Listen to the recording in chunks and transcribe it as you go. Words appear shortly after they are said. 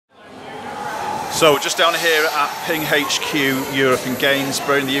So we're just down here at Ping HQ Europe in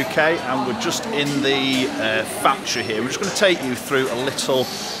Gainsborough in the UK, and we're just in the factory here. We're just going to take you through a little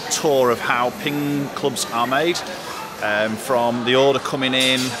tour of how Ping clubs are made, from the order coming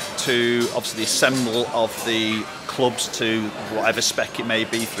in to obviously the assemble of the clubs to whatever spec it may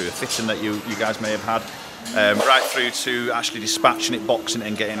be through a fitting that you guys may have had, right through to actually dispatching it, boxing it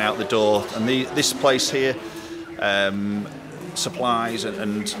and getting out the door. And this place here supplies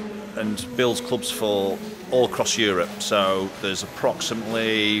and builds clubs for all across Europe. So there's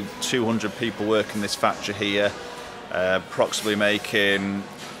approximately 200 people working in this factory here, approximately making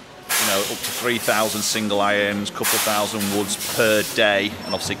up to 3,000 single irons, couple of thousand woods per day,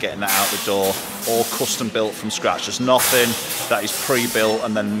 and obviously getting that out the door, all custom built from scratch. There's nothing that is pre-built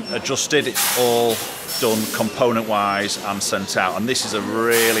and then adjusted. It's all done component wise and sent out, and this is a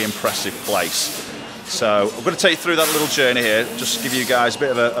really impressive place. So I'm going to take you through that little journey here, just to give you guys a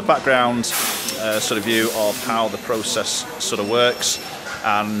bit of a background sort of view of how the process sort of works,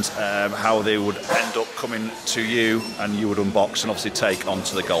 and how they would end up coming to you and you would unbox and obviously take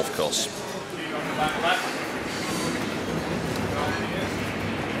onto the golf course.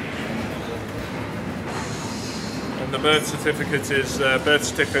 And the birth certificate is birth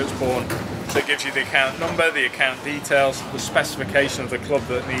certificate's born. So it gives you the account number, the account details, the specification of the club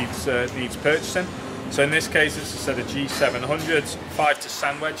that needs purchasing. So in this case it's a set of G700s, 5 to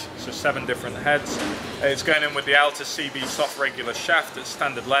sandwich, so 7 different heads. It's going in with the Alta CB soft regular shaft at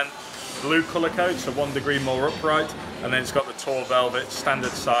standard length, blue colour code, so 1 degree more upright, and then it's got the Tour Velvet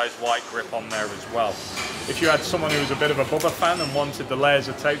standard size white grip on there as well. If you had someone who was a bit of a Bubba fan and wanted the layers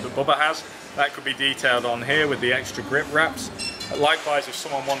of tape that Bubba has, that could be detailed on here with the extra grip wraps. Likewise, if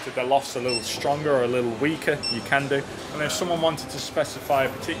someone wanted their lofts a little stronger or a little weaker, you can do. And if someone wanted to specify a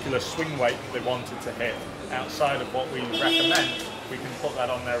particular swing weight that they wanted to hit outside of what we recommend, we can put that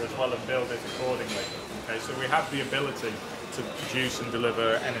on there as well and build it accordingly. Okay, so we have the ability to produce and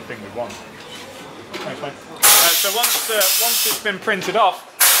deliver anything we want. Thanks, mate. So once it's been printed off,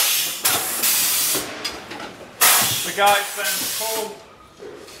 the guys then pull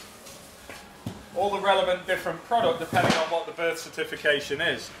all the relevant different product depending on what the birth certification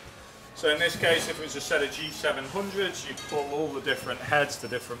is. So in this case, if it was a set of G700s, you pull all the different heads, the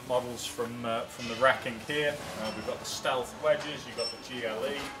different models from the racking here. We've got the Stealth wedges, you've got the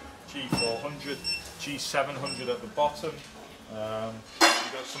GLE, G400, G700 at the bottom.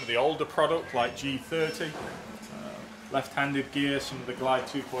 You've got some of the older product like G30, left-handed gear, some of the Glide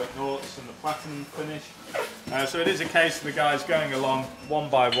 2.0s and the platinum finish. So it is a case of the guys going along one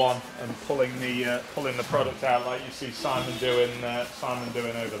by one and pulling the product out, like you see Simon doing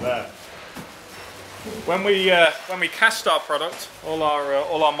over there. When we cast our product, all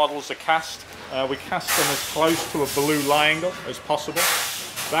our models are cast. We cast them as close to a blue Lie-Angle as possible.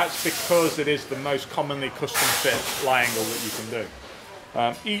 That's because it is the most commonly custom fit Lie-Angle that you can do.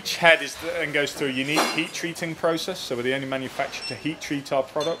 Each head then goes through a unique heat treating process, so we're the only manufacturer to heat treat our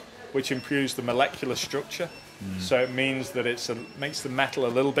product, which improves the molecular structure. So it means that it makes the metal a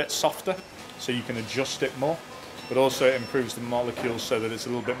little bit softer, so you can adjust it more, but also it improves the molecules so that it's a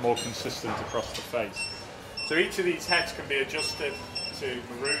little bit more consistent across the face. So each of these heads can be adjusted to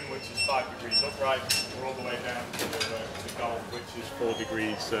maroon, which is 5 degrees upright, or all the way down to gold, which is 4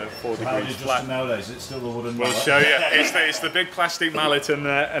 degrees flat. Nowadays, it's still the wooden mallet. We'll show you. It's the big plastic mallet and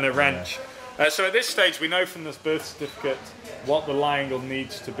a wrench. Yeah. So at this stage, we know from this birth certificate what the Lie-Angle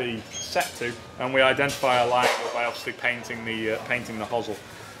needs to be set to, and we identify our Lie-Angle by obviously painting the hosel.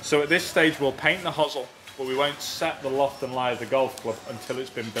 So at this stage, we'll paint the hosel, but we won't set the loft and lie of the golf club until it's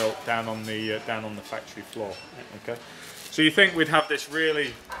been built down on the factory floor. Okay. So you think we'd have this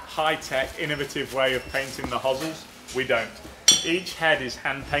really high-tech, innovative way of painting the hosels? We don't. Each head is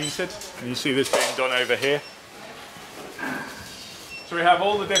hand-painted, and you see this being done over here. So we have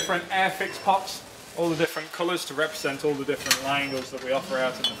all the different Airfix pots, all the different colours to represent all the different Lie-Angles that we offer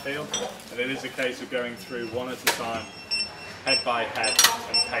out in the field, and it is a case of going through one at a time, head by head,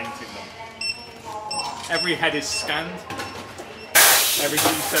 and painting them. Every head is scanned, every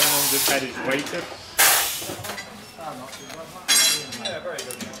G700 head is weighted. Yeah, very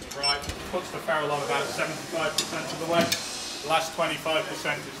good. Right, puts the ferrule on about 75% of the way. The last 25%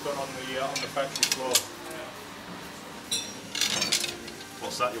 is done on the factory floor.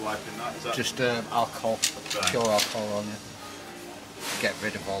 What's that you're wiping that? Is that just alcohol, pure alcohol on you. Get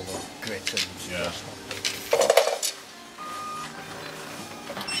rid of all the grit and stuff.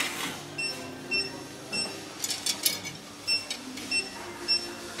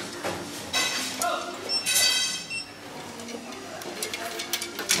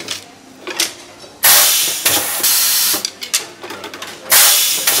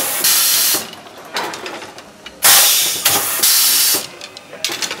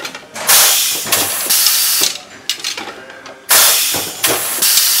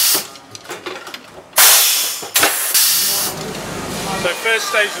 So first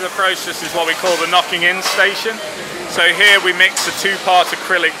stage of the process is what we call the knocking in station. So here we mix a two-part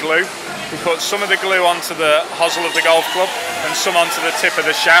acrylic glue. We put some of the glue onto the hosel of the golf club and some onto the tip of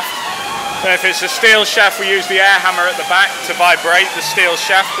the shaft. And if it's a steel shaft, we use the air hammer at the back to vibrate the steel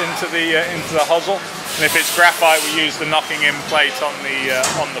shaft into the hosel. And if it's graphite, we use the knocking in plate on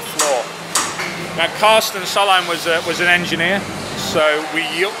the floor. Now Carsten Solheim was an engineer, so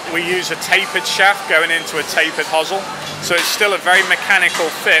we use a tapered shaft going into a tapered hosel. So it's still a very mechanical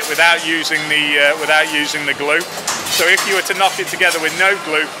fit without using the glue. So if you were to knock it together with no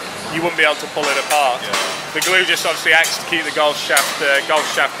glue, you wouldn't be able to pull it apart. Yeah. The glue just obviously acts to keep the golf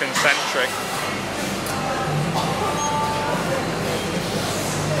shaft concentric.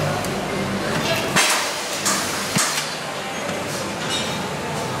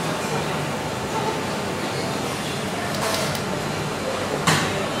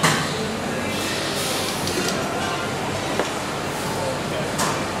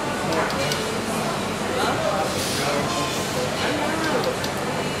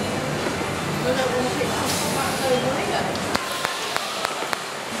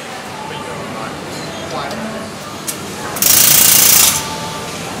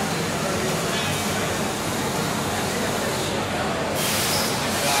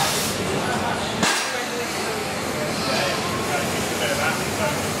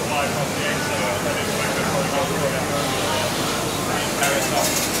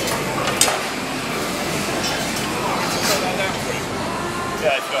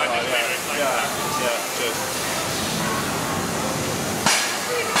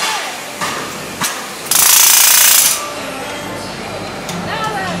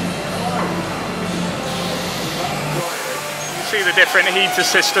 See the different heater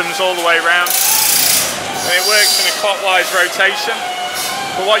systems all the way around, and it works in a clockwise rotation.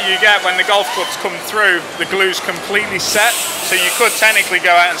 But what you get when the golf clubs come through, the glue's completely set, so you could technically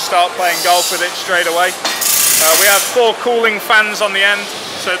go out and start playing golf with it straight away. We have 4 cooling fans on the end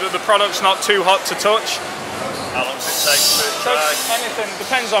so that the product's not too hot to touch. How long does it take to dry? Anything,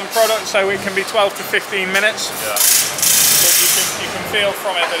 depends on product, so it can be 12 to 15 minutes. Yeah. You can feel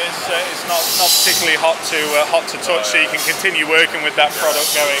from it that it's not particularly hot to touch, so you can continue working with that product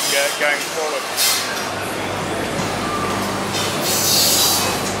going forward.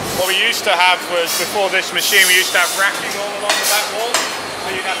 What we used to have was, before this machine, we used to have racking all along the back wall, so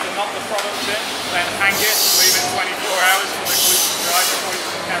you'd have to knock the product in, then hang it, leave it 24 hours for the glue to dry before you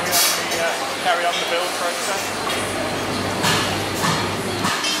can carry on the build process.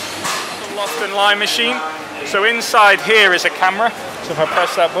 The loft and lie machine. So inside here is a camera. So if I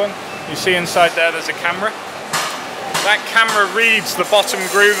press that button, you see inside there's a camera. That camera reads the bottom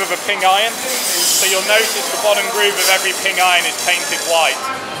groove of a ping iron. So you'll notice the bottom groove of every ping iron is painted white,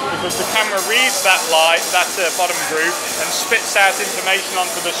 because the camera reads that bottom groove and spits out information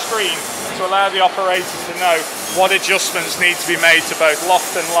onto the screen to allow the operator to know what adjustments need to be made to both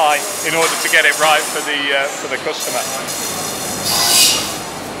loft and lie in order to get it right for the customer.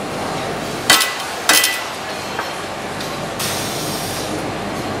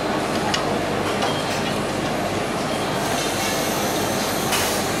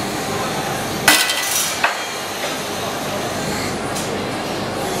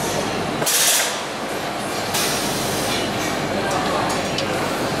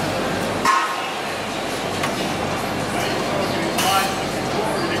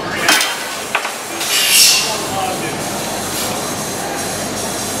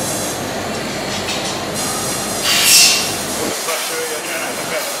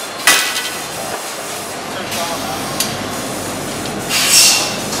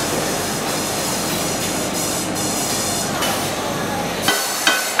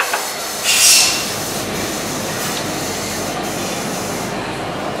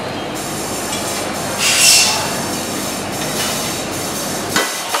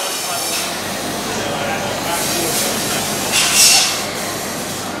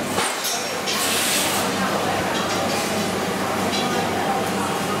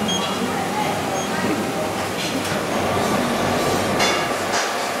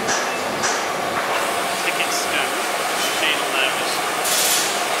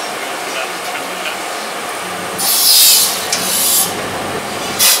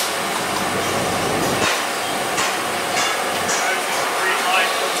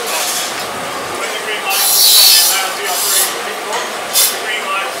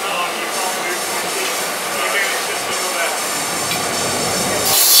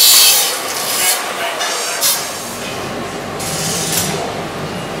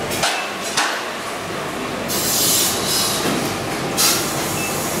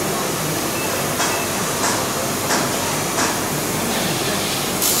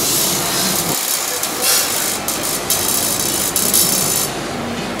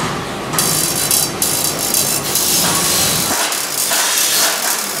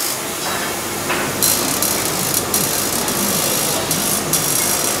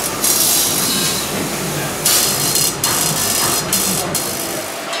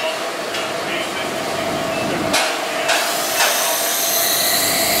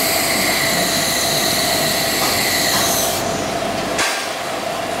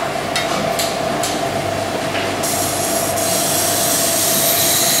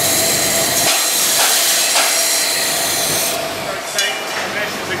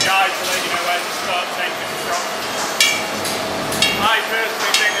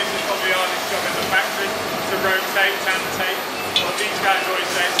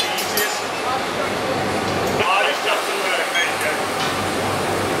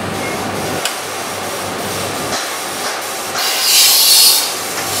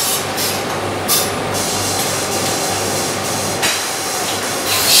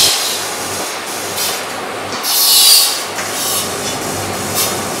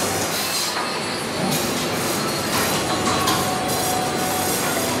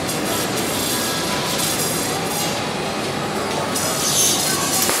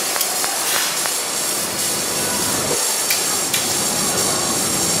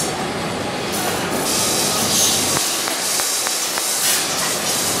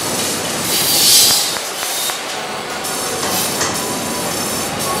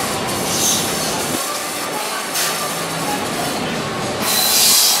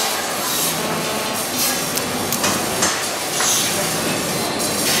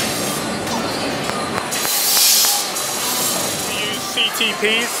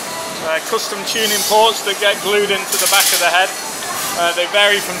 CTPs, custom tuning ports that get glued into the back of the head. They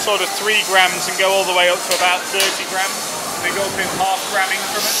vary from sort of 3 grams and go all the way up to about 30 grams. They go up in half-gram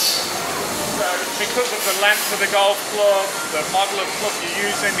increments. So because of the length of the golf club, the model of club you're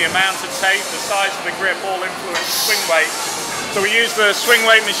using, the amount of tape, the size of the grip all influence swing weight. So we use the swing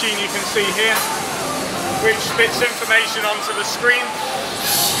weight machine you can see here, which spits information onto the screen.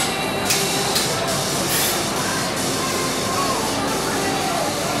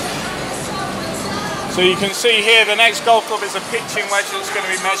 So you can see here the next golf club is a pitching wedge that's going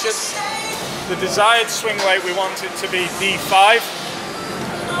to be measured. The desired swing weight, we want it to be D5,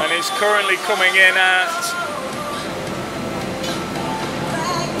 and it's currently coming in at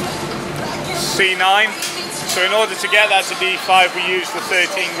C9. So in order to get that to D5, we use the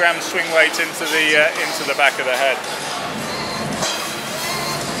 13-gram swing weight into the back of the head.